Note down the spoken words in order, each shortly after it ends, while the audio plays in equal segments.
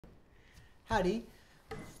Howdy,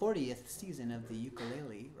 40th season of the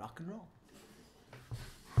ukulele rock and roll.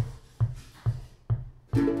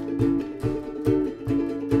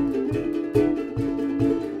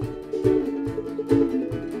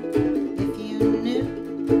 If you knew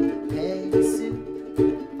Peggy Sue,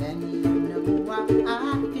 then you know why I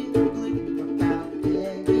feel blue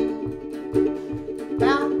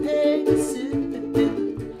about Peggy Sue.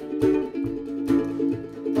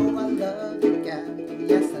 Oh, I love you, gal.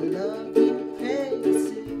 Yes, I love you, Peggy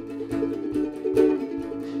Sue.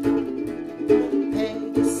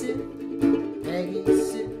 Peggy Sue, Peggy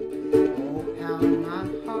Sue. Oh, how my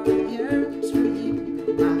heart yearns for you,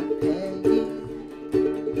 my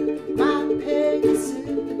Peggy Sue.